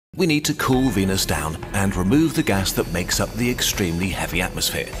We need to cool Venus down and remove the gas that makes up the extremely heavy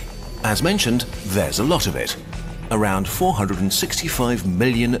atmosphere. As mentioned, there's a lot of it, around 465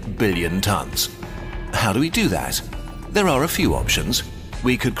 million billion tons. How do we do that? There are a few options.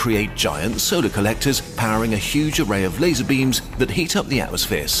 We could create giant solar collectors powering a huge array of laser beams that heat up the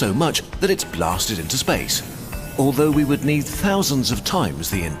atmosphere so much that it's blasted into space. Although we would need thousands of times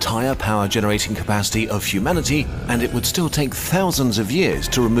the entire power generating capacity of humanity, and it would still take thousands of years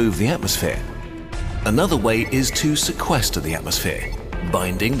to remove the atmosphere. Another way is to sequester the atmosphere,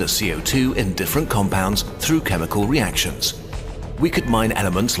 binding the CO2 in different compounds through chemical reactions. We could mine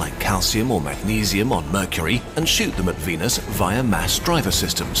elements like calcium or magnesium on Mercury and shoot them at Venus via mass driver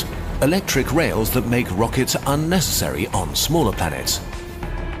systems, electric rails that make rockets unnecessary on smaller planets.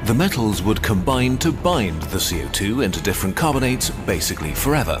 The metals would combine to bind the CO2 into different carbonates basically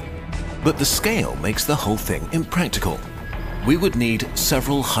forever. But the scale makes the whole thing impractical. We would need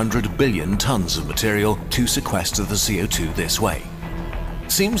several 100 billion tons of material to sequester the CO2 this way.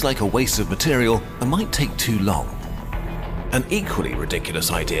 Seems like a waste of material and might take too long. An equally ridiculous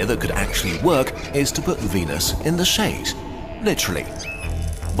idea that could actually work is to put Venus in the shade, literally,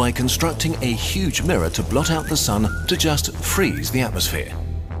 by constructing a huge mirror to blot out the sun to just freeze the atmosphere.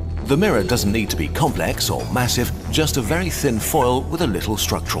 The mirror doesn't need to be complex or massive, just a very thin foil with a little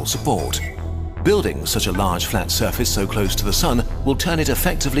structural support. Building such a large flat surface so close to the sun will turn it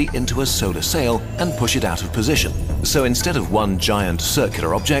effectively into a solar sail and push it out of position. So instead of one giant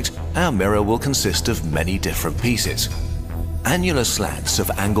circular object, our mirror will consist of many different pieces. Annular slats of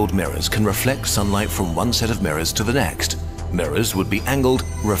angled mirrors can reflect sunlight from one set of mirrors to the next. Mirrors would be angled,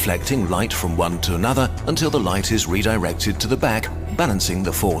 reflecting light from one to another until the light is redirected to the back, balancing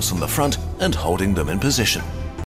the force on the front and holding them in position.